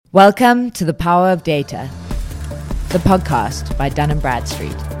Welcome to The Power of Data, the podcast by Dun &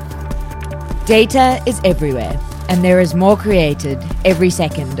 Bradstreet. Data is everywhere, and there is more created every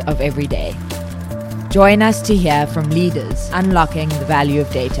second of every day. Join us to hear from leaders unlocking the value of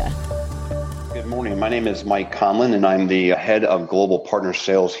data. Good morning. My name is Mike Conlon, and I'm the head of Global Partner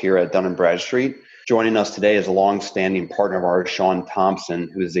Sales here at Dun & Bradstreet. Joining us today is a long-standing partner of ours, Sean Thompson,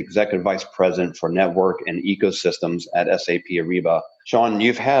 who is the Executive Vice President for Network and Ecosystems at SAP Ariba. Sean,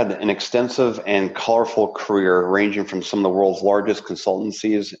 you've had an extensive and colorful career ranging from some of the world's largest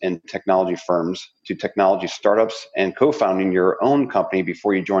consultancies and technology firms to technology startups and co-founding your own company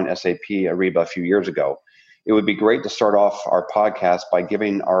before you joined SAP Ariba a few years ago. It would be great to start off our podcast by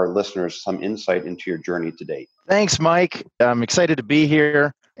giving our listeners some insight into your journey to date. Thanks, Mike. I'm excited to be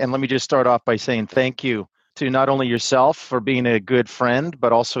here. And let me just start off by saying thank you to not only yourself for being a good friend,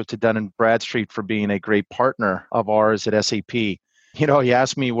 but also to Dun & Bradstreet for being a great partner of ours at SAP. You know, you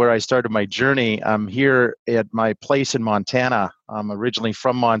asked me where I started my journey. I'm here at my place in Montana. I'm originally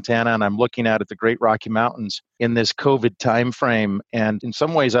from Montana, and I'm looking out at the Great Rocky Mountains in this COVID timeframe. And in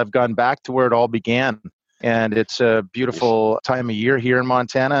some ways, I've gone back to where it all began. And it's a beautiful time of year here in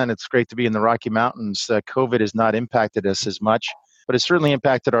Montana, and it's great to be in the Rocky Mountains. COVID has not impacted us as much, but it's certainly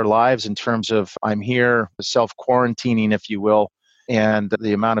impacted our lives in terms of I'm here self-quarantining, if you will, and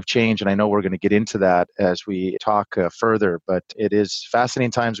the amount of change. And I know we're going to get into that as we talk further, but it is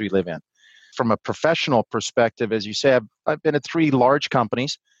fascinating times we live in. From a professional perspective, as you say, I've been at 3 large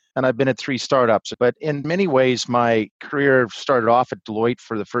companies, and I've been at 3 startups. But in many ways, my career started off at Deloitte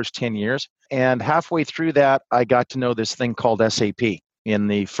for the first 10 years. And halfway through that, I got to know this thing called SAP. In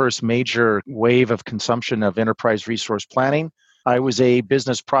the first major wave of consumption of enterprise resource planning, I was a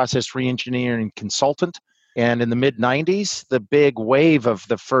business process reengineering consultant. And in the mid-90s, the big wave of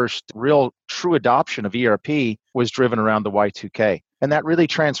the first real true adoption of ERP was driven around the Y2K. And that really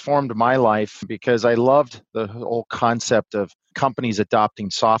transformed my life because I loved the whole concept of companies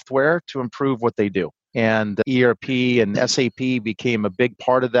adopting software to improve what they do. And ERP and SAP became a big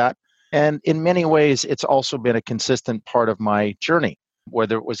part of that. And in many ways, it's also been a consistent part of my journey,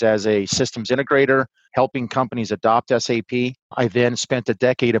 whether it was as a systems integrator, helping companies adopt SAP. I then spent a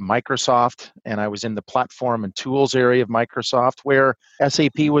decade at Microsoft, and I was in the platform and tools area of Microsoft, where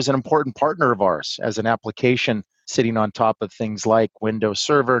SAP was an important partner of ours as an application sitting on top of things like Windows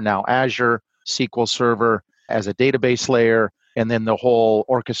Server, now Azure, SQL Server as a database layer, and then the whole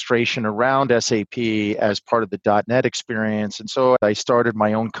orchestration around SAP as part of the .NET experience. And so I started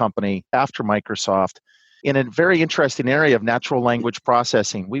my own company after Microsoft in a very interesting area of natural language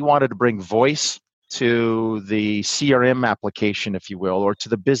processing. We wanted to bring voice to the CRM application, if you will, or to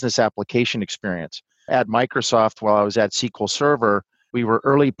the business application experience. At Microsoft, while I was at SQL Server, we were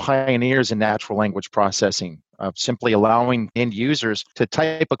early pioneers in natural language processing, of simply allowing end users to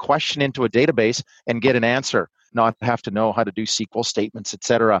type a question into a database and get an answer, not have to know how to do SQL statements, et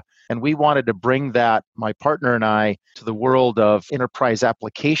cetera. And we wanted to bring that, my partner and I, to the world of enterprise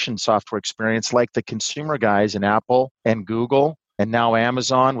application software experience like the consumer guys in Apple and Google, and now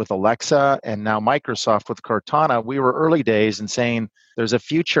Amazon with Alexa, and now Microsoft with Cortana. We were early days in saying there's a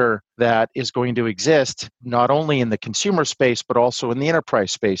future that is going to exist not only in the consumer space, but also in the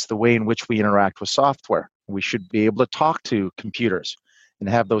enterprise space, the way in which we interact with software. We should be able to talk to computers and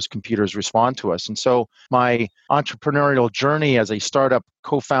have those computers respond to us. And so my entrepreneurial journey as a startup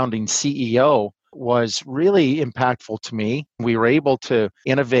co-founding CEO was really impactful to me. We were able to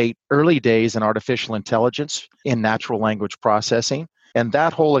innovate early days in artificial intelligence in natural language processing. And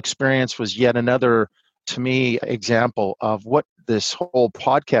that whole experience was yet another, to me, example of what this whole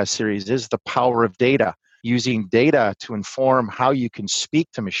podcast series is, the power of data, using data to inform how you can speak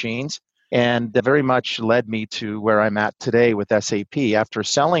to machines. And that very much led me to where I'm at today with SAP. After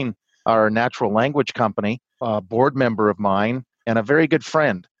selling our natural language company, a board member of mine and a very good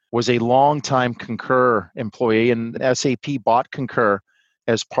friend was a longtime Concur employee, and SAP bought Concur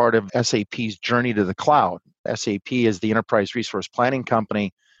as part of SAP's journey to the cloud. SAP, as the enterprise resource planning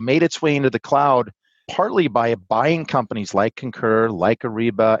company, made its way into the cloud partly by buying companies like Concur, like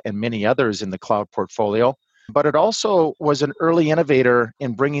Ariba, and many others in the cloud portfolio. But it also was an early innovator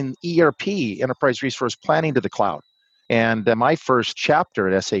in bringing ERP, enterprise resource planning, to the cloud. And my first chapter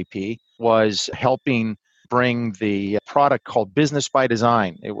at SAP was helping bring the product called Business by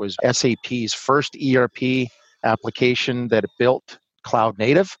Design. It was SAP's first ERP application that it built cloud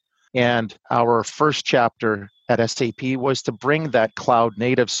native. And our first chapter at SAP was to bring that cloud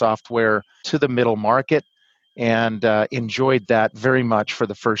native software to the middle market, and enjoyed that very much for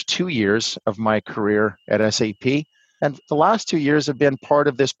the first 2 years of my career at SAP. And the last 2 years have been part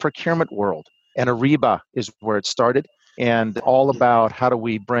of this procurement world. And Ariba is where it started. and all about how do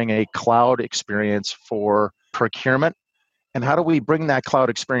we bring a cloud experience for procurement, and how do we bring that cloud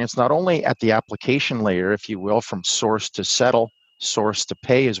experience not only at the application layer, if you will, from source to settle, source to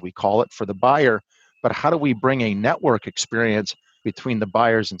pay, as we call it, for the buyer, but how do we bring a network experience between the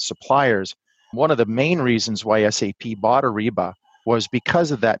buyers and suppliers? One of the main reasons why SAP bought Ariba was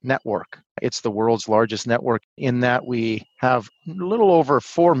because of that network. It's the world's largest network in that we have a little over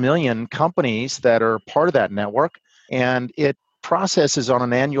 4 million companies that are part of that network, and it processes on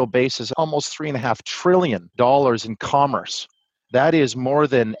an annual basis almost $3.5 trillion in commerce. That is more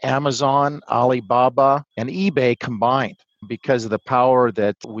than Amazon, Alibaba, and eBay combined, because of the power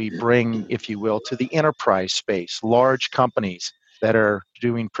that we bring, if you will, to the enterprise space, large companies that are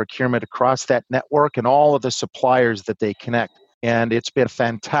doing procurement across that network and all of the suppliers that they connect. And it's been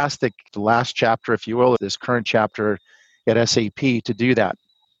fantastic, the last chapter, if you will, this current chapter at SAP to do that.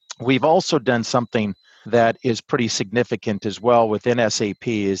 We've also done something that is pretty significant as well within SAP,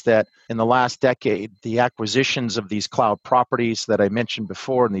 is that in the last decade, the acquisitions of these cloud properties that I mentioned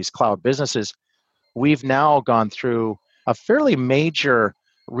before and these cloud businesses, we've now gone through a fairly major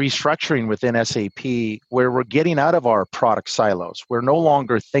restructuring within SAP where we're getting out of our product silos. We're no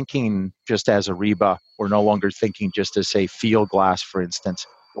longer thinking just as Ariba. We're no longer thinking just as, say, Fieldglass, for instance,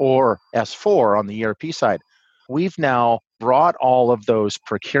 or S4 on the ERP side. We've now brought all of those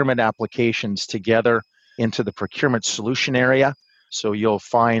procurement applications together into the procurement solution area. So you'll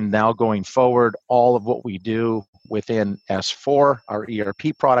find now going forward all of what we do within S4, our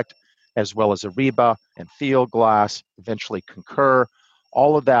ERP product, as well as Ariba and Fieldglass, eventually Concur.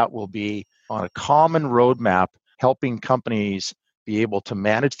 All of that will be on a common roadmap, helping companies be able to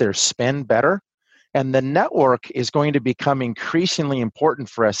manage their spend better. And the network is going to become increasingly important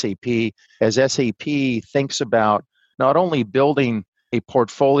for SAP as SAP thinks about not only building a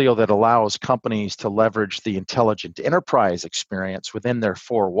portfolio that allows companies to leverage the intelligent enterprise experience within their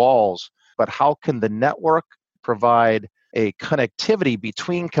four walls, but how can the network provide a connectivity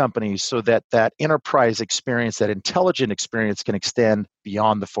between companies so that that enterprise experience, that intelligent experience can extend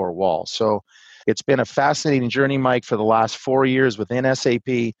beyond the four walls. So it's been a fascinating journey, Mike, for the last 4 years within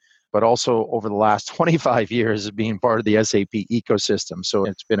SAP, but also over the last 25 years of being part of the SAP ecosystem. So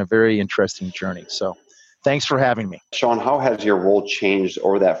it's been a very interesting journey. So thanks for having me. Sean, how has your role changed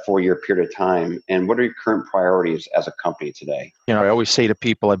over that 4-year period of time? And what are your current priorities as a company today? I always say to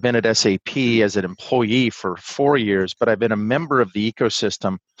people, I've been at SAP as an employee for 4 years, but I've been a member of the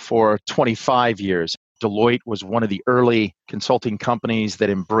ecosystem for 25 years. Deloitte was one of the early consulting companies that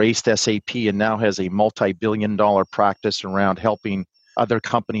embraced SAP and now has a multi-billion-dollar practice around helping other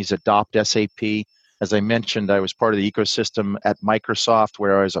companies adopt SAP. As I mentioned, I was part of the ecosystem at Microsoft,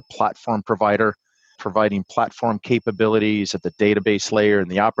 where I was a platform provider, providing platform capabilities at the database layer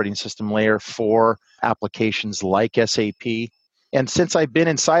and the operating system layer for applications like SAP. And since I've been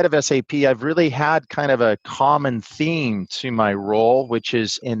inside of SAP, I've really had kind of a common theme to my role, which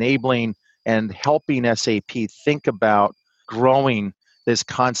is enabling and helping SAP think about growing this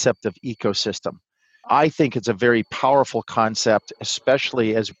concept of ecosystem. I think it's a very powerful concept,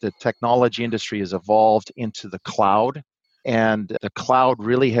 especially as the technology industry has evolved into the cloud. And the cloud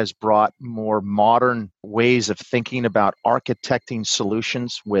really has brought more modern ways of thinking about architecting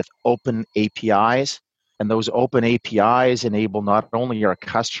solutions with open APIs. And those open APIs enable not only our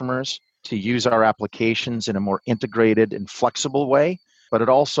customers to use our applications in a more integrated and flexible way, but it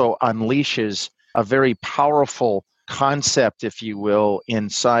also unleashes a very powerful concept, if you will,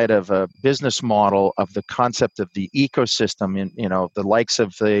 inside of a business model of the concept of the ecosystem. And, the likes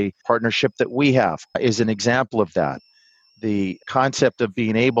of the partnership that we have is an example of that. The concept of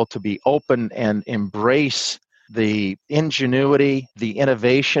being able to be open and embrace the ingenuity, the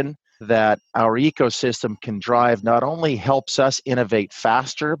innovation that our ecosystem can drive not only helps us innovate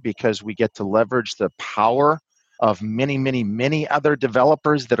faster because we get to leverage the power of many, many, many other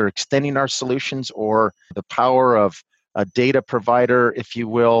developers that are extending our solutions, or the power of a data provider, if you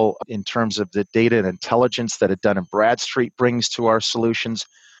will, in terms of the data and intelligence that Dun & Bradstreet brings to our solutions,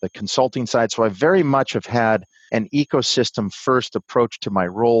 the consulting side. So I very much have had an ecosystem first approach to my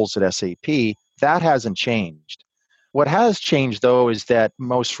roles at SAP. That hasn't changed. What has changed, though, is that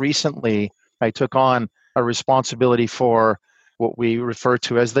most recently I took on a responsibility for what we refer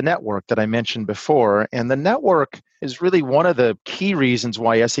to as the network that I mentioned before. And the network is really one of the key reasons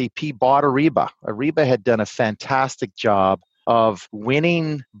why SAP bought Ariba. Ariba had done a fantastic job of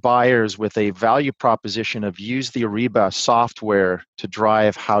winning buyers with a value proposition of use the Ariba software to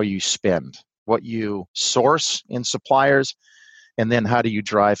drive how you spend, what you source in suppliers, and then how do you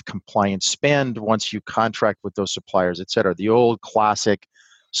drive compliant spend once you contract with those suppliers, et cetera. The old classic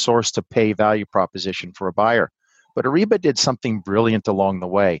source to pay value proposition for a buyer. But Ariba did something brilliant along the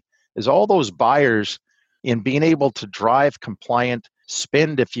way, is all those buyers in being able to drive compliant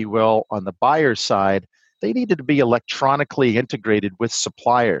spend, if you will, on the buyer side, they needed to be electronically integrated with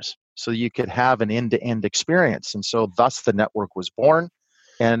suppliers so you could have an end-to-end experience. And so thus the network was born.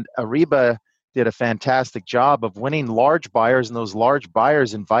 And Ariba did a fantastic job of winning large buyers, and those large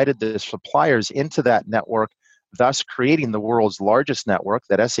buyers invited the suppliers into that network, thus creating the world's largest network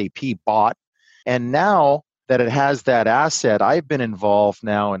that SAP bought. And now that it has that asset, I've been involved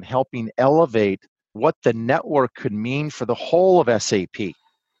now in helping elevate what the network could mean for the whole of SAP.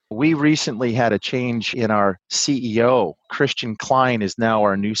 We recently had a change in our CEO. Christian Klein is now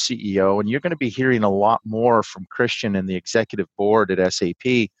our new CEO, and you're going to be hearing a lot more from Christian and the executive board at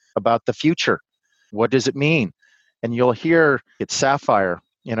SAP about the future. What does it mean? And you'll hear at Sapphire,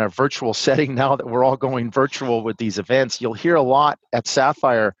 in our virtual setting now that we're all going virtual with these events, you'll hear a lot at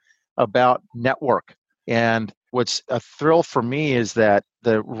Sapphire about network. And what's a thrill for me is that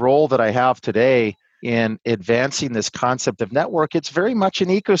the role that I have today in advancing this concept of network, it's very much an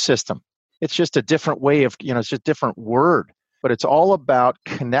ecosystem. It's just a different way of, it's just a different word, but it's all about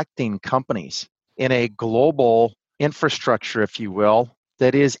connecting companies in a global infrastructure, if you will,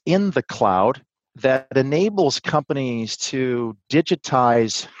 that is in the cloud, that enables companies to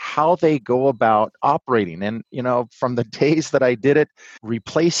digitize how they go about operating. And, from the days that I did it,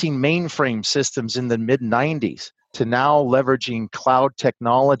 replacing mainframe systems in the mid-90s to now leveraging cloud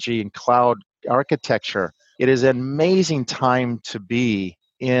technology and cloud architecture, it is an amazing time to be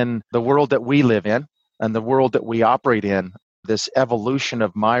in the world that we live in and the world that we operate in. This evolution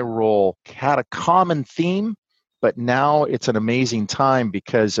of my role had a common theme, but now it's an amazing time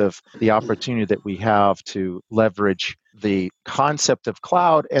because of the opportunity that we have to leverage the concept of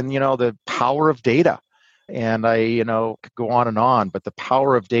cloud and, the power of data. And I, could go on, but the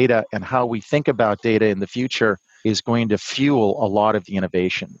power of data and how we think about data in the future is going to fuel a lot of the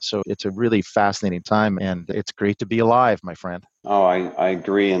innovation. So it's a really fascinating time, and it's great to be alive, my friend. Oh, I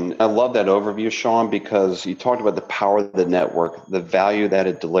agree. And I love that overview, Sean, because you talked about the power of the network, the value that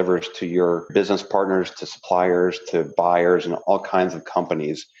it delivers to your business partners, to suppliers, to buyers, and all kinds of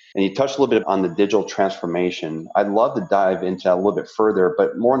companies. And you touched a little bit on the digital transformation. I'd love to dive into that a little bit further,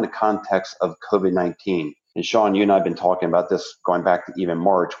 but more in the context of COVID-19. And Sean, you and I have been talking about this going back to even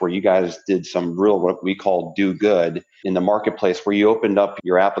March, where you guys did some real, what we call do good in the marketplace, where you opened up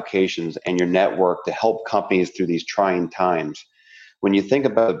your applications and your network to help companies through these trying times. When you think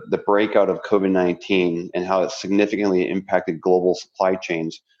about the breakout of COVID-19 and how it significantly impacted global supply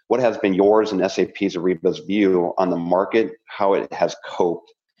chains, what has been yours and SAP's Ariba's view on the market, how it has coped?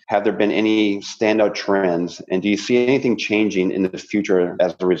 Have there been any standout trends? And do you see anything changing in the future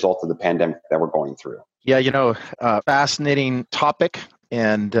as a result of the pandemic that we're going through? Yeah, fascinating topic.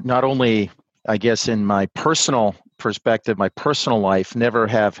 And not only, I guess, in my personal perspective, my personal life, never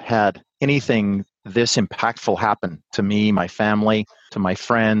have had anything this impactful happen to me, my family, to my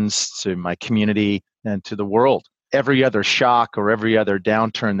friends, to my community, and to the world. Every other shock or every other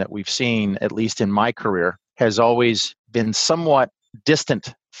downturn that we've seen, at least in my career, has always been somewhat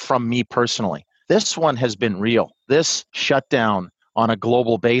distant from me personally. This one has been real. This shutdown on a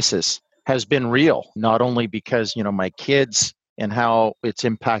global basis has been real, not only because, my kids and how it's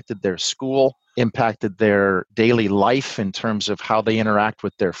impacted their school, impacted their daily life in terms of how they interact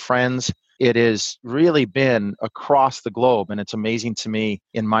with their friends. It has really been across the globe. And it's amazing to me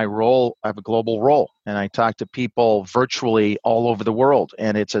in my role, I have a global role and I talk to people virtually all over the world.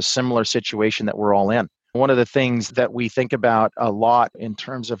 And it's a similar situation that we're all in. One of the things that we think about a lot in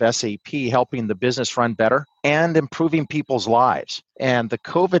terms of SAP helping the business run better and improving people's lives. And the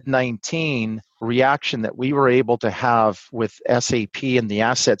COVID-19 reaction that we were able to have with SAP and the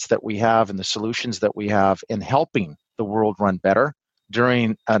assets that we have and the solutions that we have in helping the world run better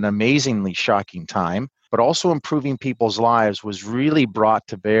during an amazingly shocking time, but also improving people's lives was really brought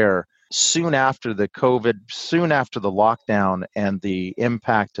to bear soon after the COVID, soon after the lockdown and the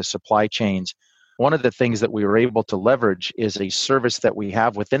impact to supply chains. One of the things that we were able to leverage is a service that we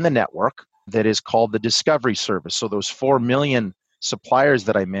have within the network that is called the Discovery Service. So those 4 million suppliers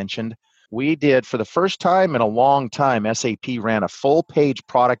that I mentioned, we did for the first time in a long time, SAP ran a full-page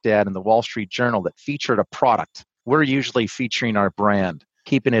product ad in the Wall Street Journal that featured a product. We're usually featuring our brand,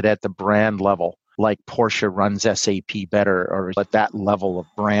 keeping it at the brand level, like Porsche runs SAP better or at that level of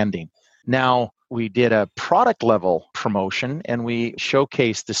branding. Now, we did a product level promotion and we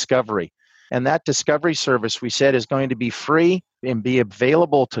showcased Discovery. And that Discovery service, we said, is going to be free and be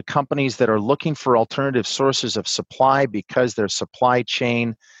available to companies that are looking for alternative sources of supply because their supply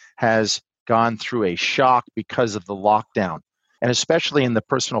chain has gone through a shock because of the lockdown. And especially in the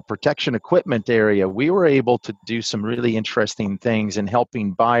personal protection equipment area, we were able to do some really interesting things in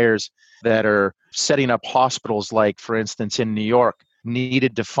helping buyers that are setting up hospitals, like, for instance, in New York,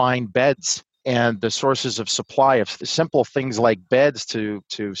 needed to find beds and the sources of supply of simple things like beds to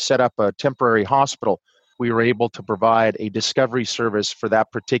set up a temporary hospital. We were able to provide a discovery service for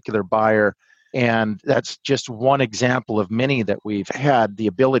that particular buyer. And that's just one example of many that we've had the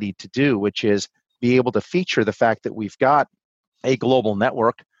ability to do, which is be able to feature the fact that we've got a global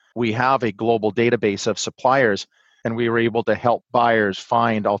network. We have a global database of suppliers, and we were able to help buyers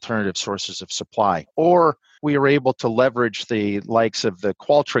find alternative sources of supply. Or we were able to leverage the likes of the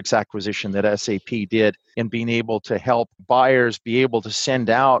Qualtrics acquisition that SAP did in being able to help buyers be able to send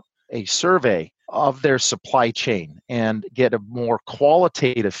out a survey of their supply chain and get a more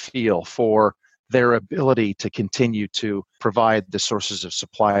qualitative feel for their ability to continue to provide the sources of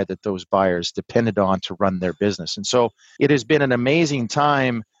supply that those buyers depended on to run their business. And so it has been an amazing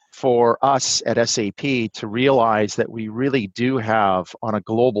time for us at SAP to realize that we really do have, on a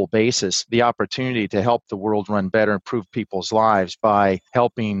global basis, the opportunity to help the world run better, improve people's lives by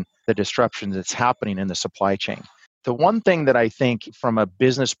helping the disruption that's happening in the supply chain. The one thing that I think from a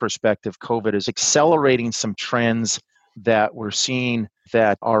business perspective, COVID is accelerating some trends that we're seeing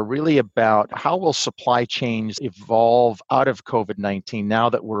that are really about how will supply chains evolve out of COVID-19 now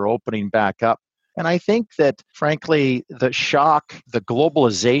that we're opening back up. And I think that, frankly, the shock, the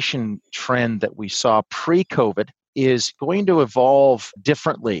globalization trend that we saw pre-COVID is going to evolve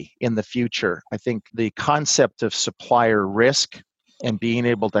differently in the future. I think the concept of supplier risk and being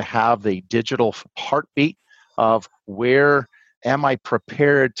able to have the digital heartbeat of where am I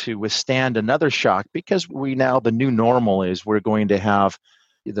prepared to withstand another shock? Because the new normal is we're going to have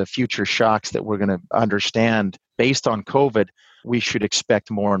the future shocks that we're going to understand based on COVID. We should expect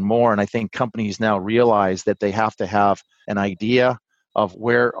more and more. And I think companies now realize that they have to have an idea of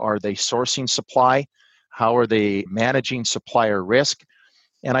where are they sourcing supply, how are they managing supplier risk.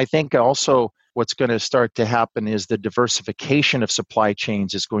 And I think also what's going to start to happen is the diversification of supply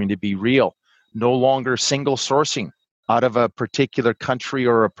chains is going to be real. No longer single sourcing out of a particular country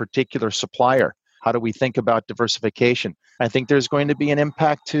or a particular supplier. How do we think about diversification? I think there's going to be an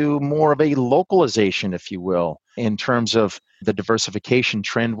impact to more of a localization, if you will, in terms of the diversification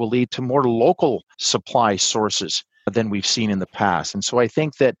trend will lead to more local supply sources than we've seen in the past. And so I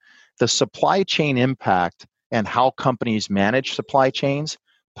think that the supply chain impact and how companies manage supply chains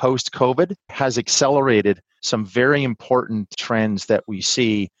post-COVID has accelerated some very important trends that we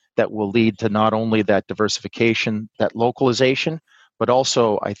see that will lead to not only that diversification, that localization, but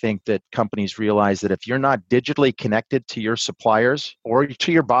also I think that companies realize that if you're not digitally connected to your suppliers or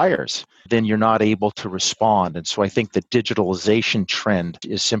to your buyers, then you're not able to respond. And so I think the digitalization trend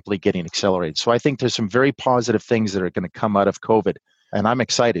is simply getting accelerated. So I think there's some very positive things that are going to come out of COVID. And I'm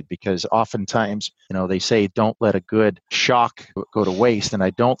excited because oftentimes, they say don't let a good shock go to waste. And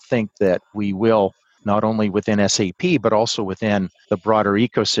I don't think that we will, not only within SAP, but also within the broader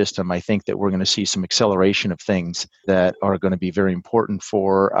ecosystem. I think that we're going to see some acceleration of things that are going to be very important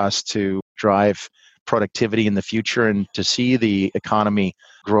for us to drive productivity in the future and to see the economy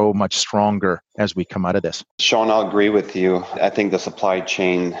grow much stronger as we come out of this. Sean, I'll agree with you. I think the supply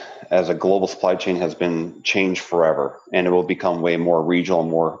chain as a global supply chain has been changed forever, and it will become way more regional,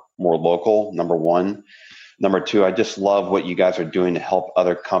 more local, number one. Number two, I just love what you guys are doing to help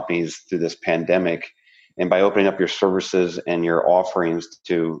other companies through this pandemic. And by opening up your services and your offerings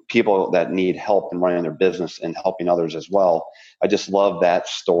to people that need help in running their business and helping others as well. I just love that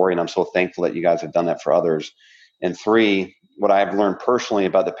story, and I'm so thankful that you guys have done that for others. And three, what I've learned personally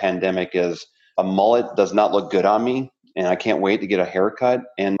about the pandemic is a mullet does not look good on me, and I can't wait to get a haircut.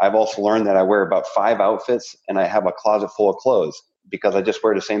 And I've also learned that I wear about 5 outfits, and I have a closet full of clothes because I just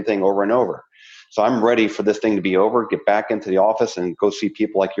wear the same thing over and over. So I'm ready for this thing to be over, get back into the office and go see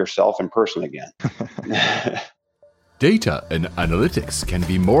people like yourself in person again. Data and analytics can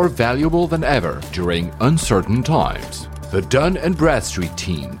be more valuable than ever during uncertain times. The Dun & Bradstreet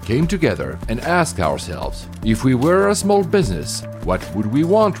team came together and asked ourselves, if we were a small business, what would we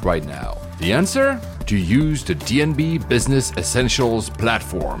want right now? The answer? To use the D&B Business Essentials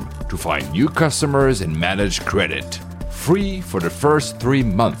platform to find new customers and manage credit. Free for the first 3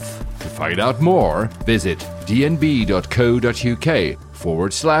 months. To find out more, visit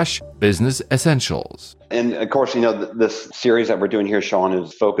dnb.co.uk/business essentials. And of course, this series that we're doing here, Sean,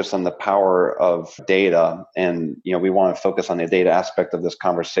 is focused on the power of data. And, we want to focus on the data aspect of this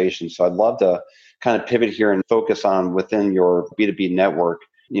conversation. So I'd love to kind of pivot here and focus on within your B2B network,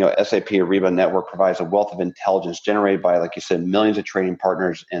 SAP Ariba Network provides a wealth of intelligence generated by, like you said, millions of trading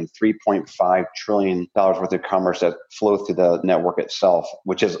partners and $3.5 trillion worth of commerce that flow through the network itself,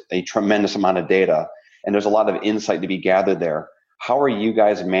 which is a tremendous amount of data. And there's a lot of insight to be gathered there. How are you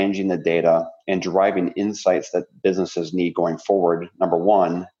guys managing the data and driving insights that businesses need going forward, number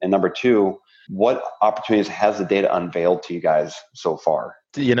one? And number two, what opportunities has the data unveiled to you guys so far?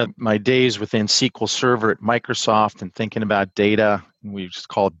 My days within SQL Server at Microsoft and thinking about data, we just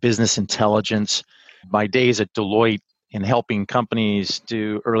call it business intelligence. My days at Deloitte in helping companies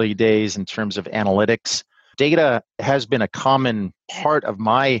do early days in terms of analytics. Data has been a common part of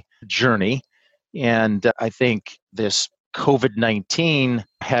my journey. And I think this COVID-19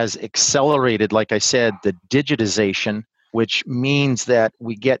 has accelerated, like I said, the digitization, which means that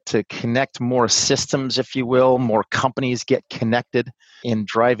we get to connect more systems, if you will, more companies get connected in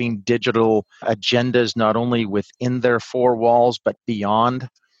driving digital agendas, not only within their four walls, but beyond.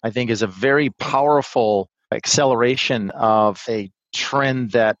 I think is a very powerful acceleration of a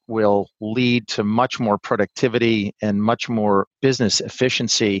trend that will lead to much more productivity and much more business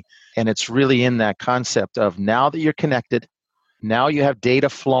efficiency. And it's really in that concept of now that you're connected, now you have data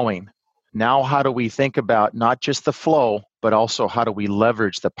flowing. Now, how do we think about not just the flow, but also how do we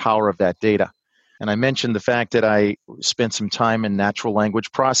leverage the power of that data? And I mentioned the fact that I spent some time in natural language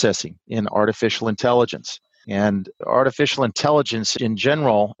processing, in artificial intelligence. And artificial intelligence in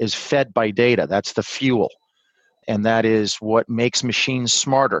general is fed by data. That's the fuel. And that is what makes machines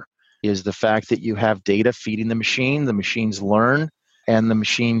smarter, is the fact that you have data feeding the machines learn, and the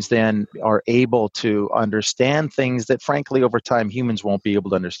machines then are able to understand things that, frankly, over time, humans won't be able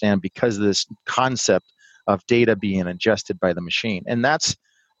to understand because of this concept of data being ingested by the machine. And that's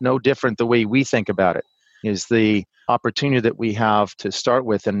no different the way we think about it, is the opportunity that we have to start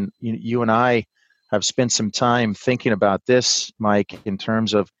with. And you and I have spent some time thinking about this, Mike, in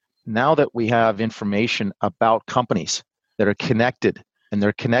terms of now that we have information about companies that are connected, and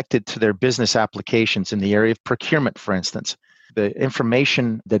they're connected to their business applications in the area of procurement, for instance. The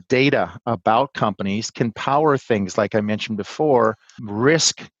information, the data about companies can power things, like I mentioned before,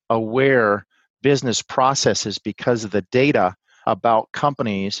 risk-aware business processes because of the data about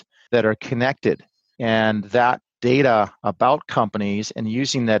companies that are connected. And that data about companies and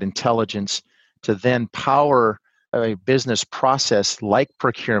using that intelligence to then power a business process like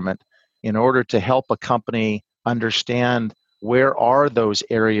procurement in order to help a company understand where are those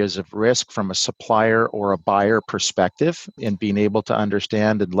areas of risk from a supplier or a buyer perspective, and being able to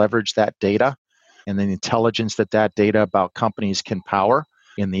understand and leverage that data and the intelligence that that data about companies can power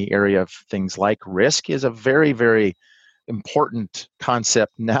in the area of things like risk is a very, very important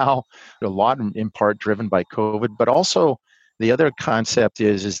concept now, a lot in part driven by COVID, but also the other concept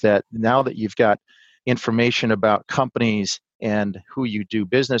is that now that you've got information about companies and who you do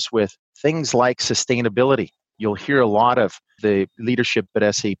business with, things like sustainability. You'll hear a lot of the leadership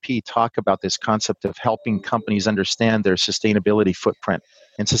at SAP talk about this concept of helping companies understand their sustainability footprint.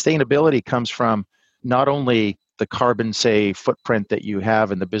 And sustainability comes from not only the carbon, say, footprint that you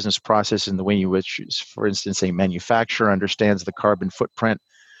have in the business process and the way you which, for instance, a manufacturer understands the carbon footprint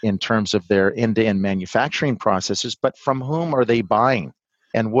in terms of their end-to-end manufacturing processes, but from whom are they buying?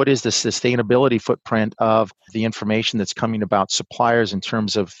 And what is the sustainability footprint of the information that's coming about suppliers in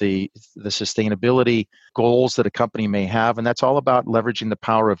terms of the sustainability goals that a company may have? And that's all about leveraging the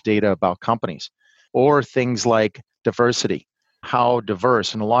power of data about companies. Or things like diversity, how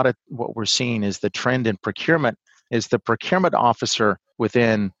diverse. And a lot of what we're seeing is the trend in procurement is the procurement officer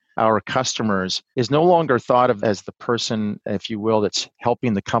within our customers is no longer thought of as the person, if you will, that's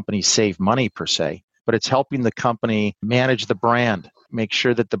helping the company save money per se, but it's helping the company manage the brand, make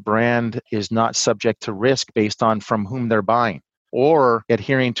sure that the brand is not subject to risk based on from whom they're buying, or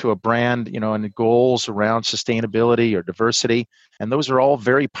adhering to a brand, and the goals around sustainability or diversity. And those are all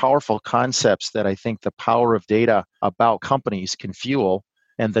very powerful concepts that I think the power of data about companies can fuel.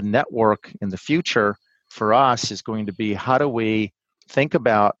 And the network in the future for us is going to be, how do we think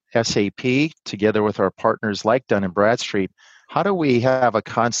about SAP together with our partners like Dun & Bradstreet? How do we have a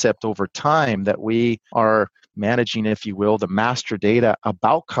concept over time that we are managing, if you will, the master data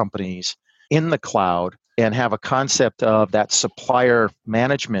about companies in the cloud, and have a concept of that supplier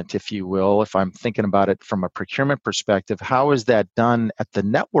management, if you will, if I'm thinking about it from a procurement perspective, how is that done at the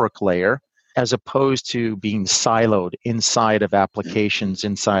network layer as opposed to being siloed inside of applications,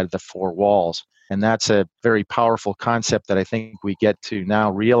 inside of the four walls? And that's a very powerful concept that I think we get to now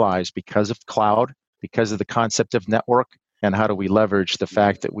realize because of cloud, because of the concept of network. And how do we leverage the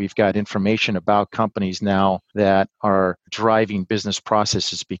fact that we've got information about companies now that are driving business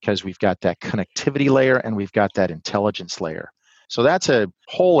processes because we've got that connectivity layer and we've got that intelligence layer. So that's a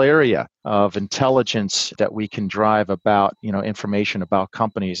whole area of intelligence that we can drive about, information about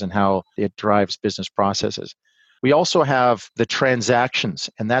companies and how it drives business processes. We also have the transactions,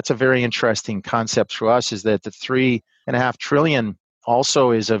 and that's a very interesting concept for us, is that the 3.5 trillion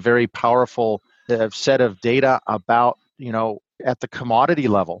also is a very powerful set of data about, at the commodity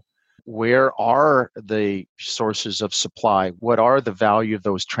level. Where are the sources of supply? What are the value of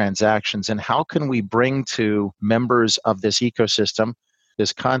those transactions? And how can we bring to members of this ecosystem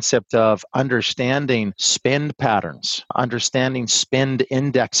this concept of understanding spend patterns, understanding spend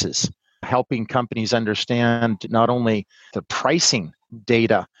indexes, helping companies understand not only the pricing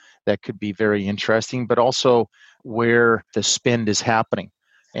data that could be very interesting, but also where the spend is happening.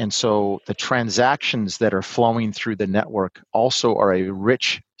 And so the transactions that are flowing through the network also are a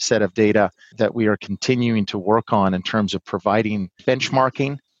rich set of data that we are continuing to work on in terms of providing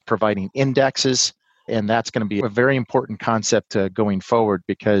benchmarking, providing indexes, and that's going to be a very important concept going forward,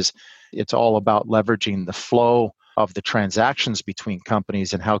 because it's all about leveraging the flow of the transactions between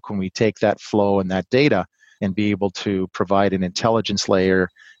companies and how can we take that flow and that data and be able to provide an intelligence layer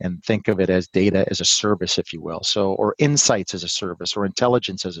and think of it as data as a service, if you will. So, or insights as a service, or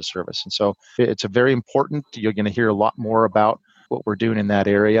intelligence as a service. And so it's a very important, you're going to hear a lot more about what we're doing in that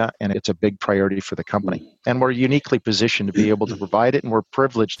area, and it's a big priority for the company. And we're uniquely positioned to be able to provide it, and we're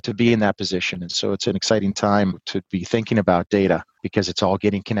privileged to be in that position. And so it's an exciting time to be thinking about data because it's all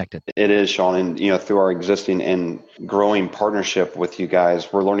getting connected. It is, Sean. And, through our existing and growing partnership with you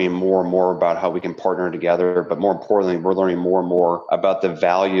guys, we're learning more and more about how we can partner together. But more importantly, we're learning more and more about the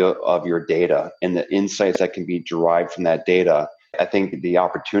value of your data and the insights that can be derived from that data. I think the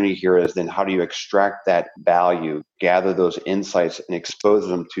opportunity here is then how do you extract that value, gather those insights, and expose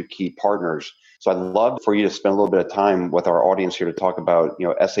them to key partners. So I'd love for you to spend a little bit of time with our audience here to talk about,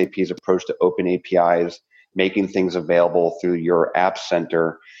 SAP's approach to open APIs, making things available through your app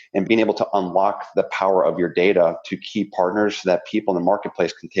center, and being able to unlock the power of your data to key partners so that people in the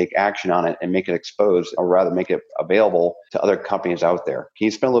marketplace can take action on it and make it exposed, or rather make it available to other companies out there. Can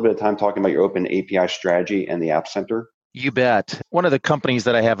you spend a little bit of time talking about your open API strategy and the app center? You bet. One of the companies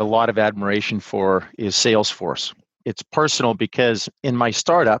that I have a lot of admiration for is Salesforce. It's personal because in my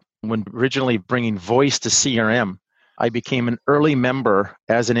startup, when originally bringing voice to CRM, I became an early member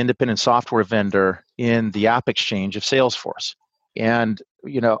as an independent software vendor in the App Exchange of Salesforce. And,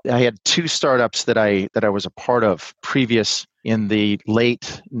 I had two startups that I was a part of previous in the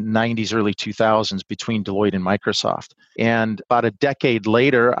late 90s, early 2000s between Deloitte and Microsoft. And about a decade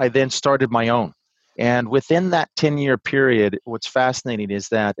later, I then started my own. And within that 10-year period, what's fascinating is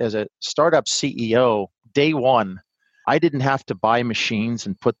that as a startup CEO, day one, I didn't have to buy machines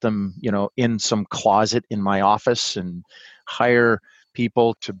and put them, in some closet in my office and hire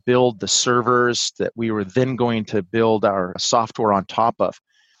people to build the servers that we were then going to build our software on top of.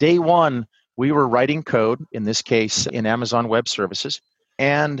 Day one, we were writing code, in this case in Amazon Web Services.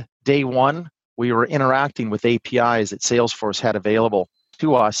 And day one, we were interacting with APIs that Salesforce had available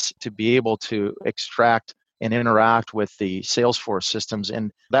to us to be able to extract and interact with the Salesforce systems.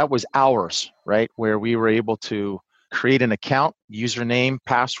 And that was hours, right? Where we were able to create an account, username,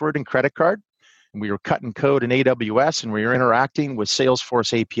 password, and credit card. And we were cutting code in AWS, and we were interacting with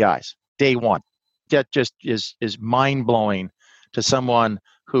Salesforce APIs. Day one. That just is mind-blowing to someone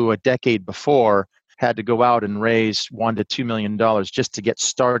who a decade before had to go out and raise $1 to $2 million just to get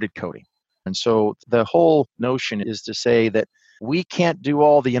started coding. And so the whole notion is to say that we can't do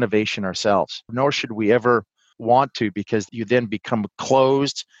all the innovation ourselves, nor should we ever want to, because you then become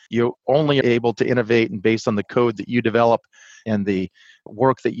closed. You're only able to innovate and based on the code that you develop and the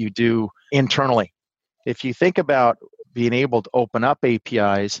work that you do internally. If you think about being able to open up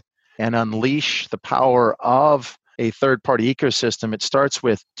APIs and unleash the power of a third-party ecosystem, it starts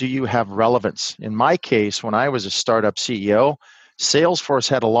with, do you have relevance? In my case, when I was a startup CEO, Salesforce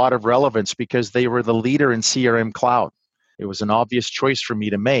had a lot of relevance because they were the leader in CRM Cloud. It was an obvious choice for me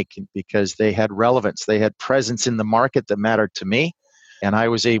to make because they had relevance. They had presence in the market that mattered to me, and I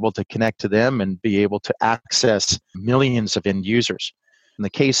was able to connect to them and be able to access millions of end users. In the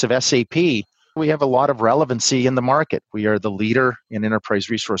case of SAP, we have a lot of relevancy in the market. We are the leader in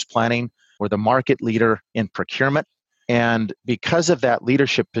enterprise resource planning. We're the market leader in procurement. And because of that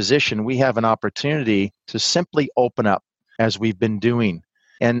leadership position, we have an opportunity to simply open up, as we've been doing,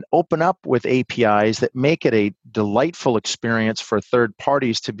 and open up with APIs that make it a delightful experience for third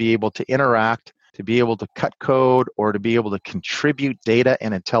parties to be able to interact, to be able to cut code, or to be able to contribute data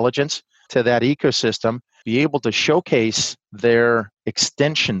and intelligence to that ecosystem, be able to showcase their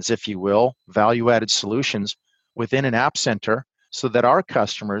extensions, if you will, value-added solutions within an app center so that our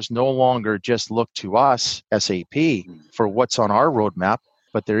customers no longer just look to us, SAP, for what's on our roadmap,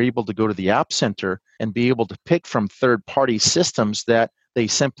 but they're able to go to the App Center and be able to pick from third-party systems that they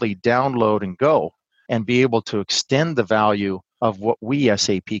simply download and go, and be able to extend the value of what we,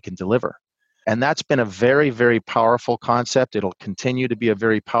 SAP, can deliver. And that's been a very, very powerful concept. It'll continue to be a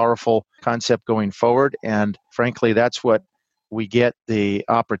very powerful concept going forward. And frankly, that's what we get the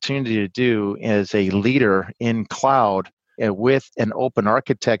opportunity to do as a leader in cloud with an open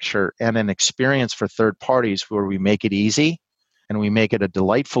architecture and an experience for third parties where we make it easy and we make it a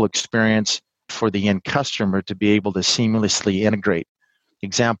delightful experience for the end customer to be able to seamlessly integrate.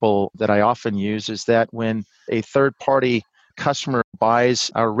 Example that I often use is that when a third party customer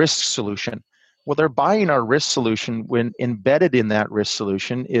buys our risk solution, well, they're buying our risk solution when embedded in that risk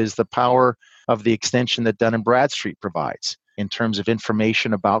solution is the power of the extension that Dun & Bradstreet provides in terms of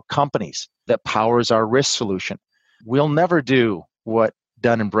information about companies that powers our risk solution. We'll never do what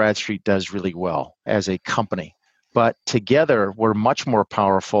Dun & Bradstreet does really well as a company, but together we're much more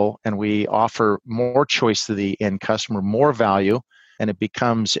powerful and we offer more choice to the end customer, more value, and it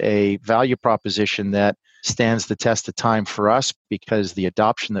becomes a value proposition that stands the test of time for us because the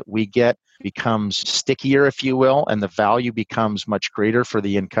adoption that we get becomes stickier, if you will, and the value becomes much greater for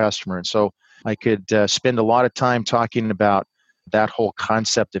the end customer. And so I could spend a lot of time talking about that whole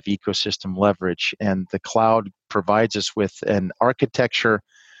concept of ecosystem leverage, and the cloud provides us with an architecture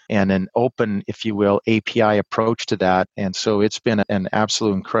and an open, if you will, API approach to that. And so it's been an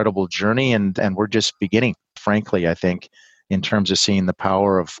absolute incredible journey, and we're just beginning, frankly, I think, in terms of seeing the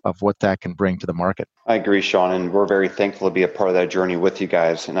power of what that can bring to the market. I agree, Sean, and we're very thankful to be a part of that journey with you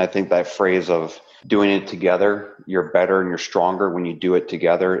guys. And I think that phrase of doing it together, you're better and you're stronger when you do it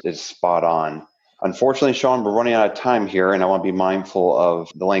together is spot on. Unfortunately, Sean, we're running out of time here, and I want to be mindful of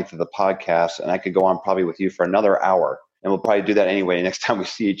the length of the podcast, and I could go on probably with you for another hour, and we'll probably do that anyway next time we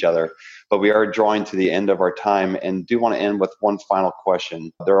see each other. But we are drawing to the end of our time, and do want to end with one final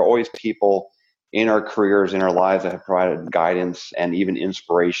question. There are always people in our careers, in our lives, that have provided guidance and even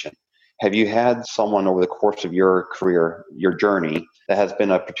inspiration. Have you had someone over the course of your career, your journey, that has been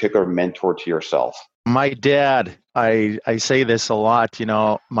a particular mentor to yourself? My dad, I say this a lot,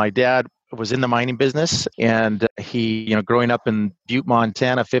 my dad was in the mining business, and he, growing up in Butte,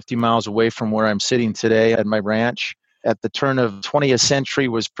 Montana, 50 miles away from where I'm sitting today at my ranch, at the turn of 20th century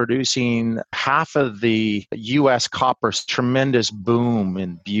was producing half of the U.S. copper. Tremendous boom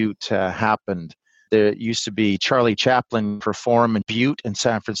in Butte happened. There used to be Charlie Chaplin perform in Butte and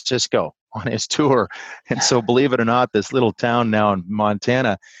San Francisco on his tour. And so believe it or not, this little town now in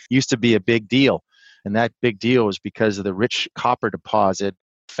Montana used to be a big deal. And that big deal was because of the rich copper deposit.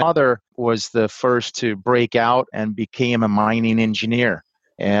 Father was the first to break out and became a mining engineer,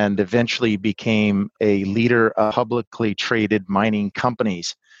 and eventually became a leader of publicly traded mining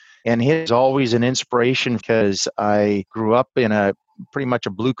companies. And he was always an inspiration because I grew up in a pretty much a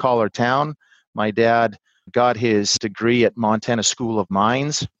blue-collar town. My dad got his degree at Montana School of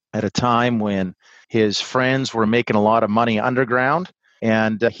Mines at a time when his friends were making a lot of money underground.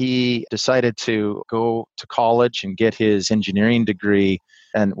 And he decided to go to college and get his engineering degree,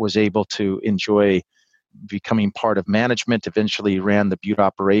 and was able to enjoy becoming part of management. Eventually ran the Butte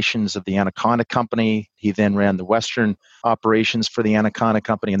operations of the Anaconda Company. He then ran the Western operations for the Anaconda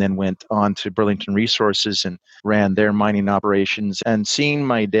Company, and then went on to Burlington Resources and ran their mining operations. And seeing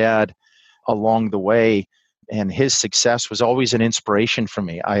my dad along the way and his success was always an inspiration for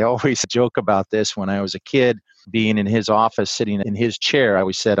me. I always joke about this. When I was a kid, being in his office, sitting in his chair, I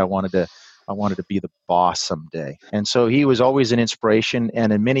always said I wanted to be the boss someday. And so he was always an inspiration.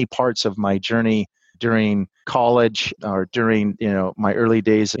 And in many parts of my journey during college, or during my early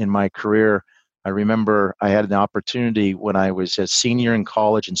days in my career, I remember I had an opportunity when I was a senior in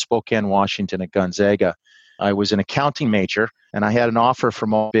college in Spokane, Washington at Gonzaga. I was an accounting major, and I had an offer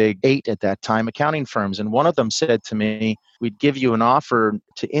from all big 8 at that time accounting firms. And one of them said to me, "We'd give you an offer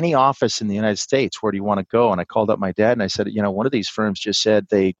to any office in the United States. Where do you want to go?" And I called up my dad and I said, one of these firms just said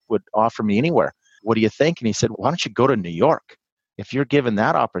they would offer me anywhere. What do you think? And he said, "Why don't you go to New York? If you're given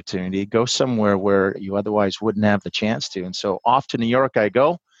that opportunity, go somewhere where you otherwise wouldn't have the chance to." And so off to New York I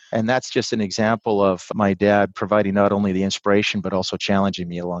go. And that's just an example of my dad providing not only the inspiration, but also challenging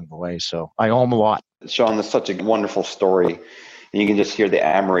me along the way. So I owe him a lot. Sean, that's such a wonderful story. And you can just hear the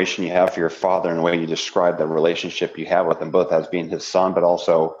admiration you have for your father and the way you describe the relationship you have with him, both as being his son, but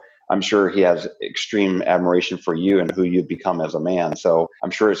also I'm sure he has extreme admiration for you and who you've become as a man. So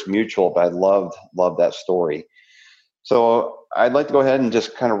I'm sure it's mutual, but I loved that story. So I'd like to go ahead and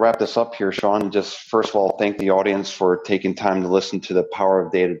just kind of wrap this up here, Sean. Just first of all, thank the audience for taking time to listen to the Power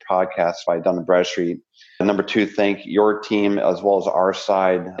of Data podcast by Dun & Bradstreet. And number two, thank your team as well as our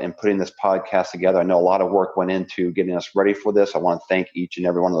side in putting this podcast together. I know a lot of work went into getting us ready for this. I want to thank each and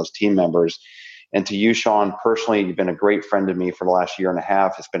every one of those team members. And to you, Sean, personally, you've been a great friend to me for the last year and a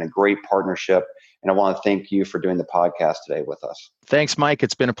half. It's been a great partnership. And I want to thank you for doing the podcast today with us. Thanks, Mike.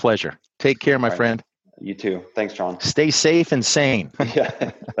 It's been a pleasure. Take care, my friend. You too. Thanks, Sean. Stay safe and sane.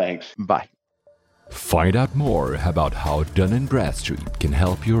 Yeah, thanks. Bye. Find out more about how Dun & Bradstreet can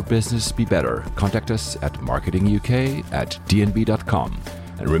help your business be better. Contact us at marketinguk@dnb.com.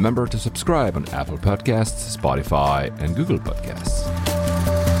 And remember to subscribe on Apple Podcasts, Spotify, and Google Podcasts.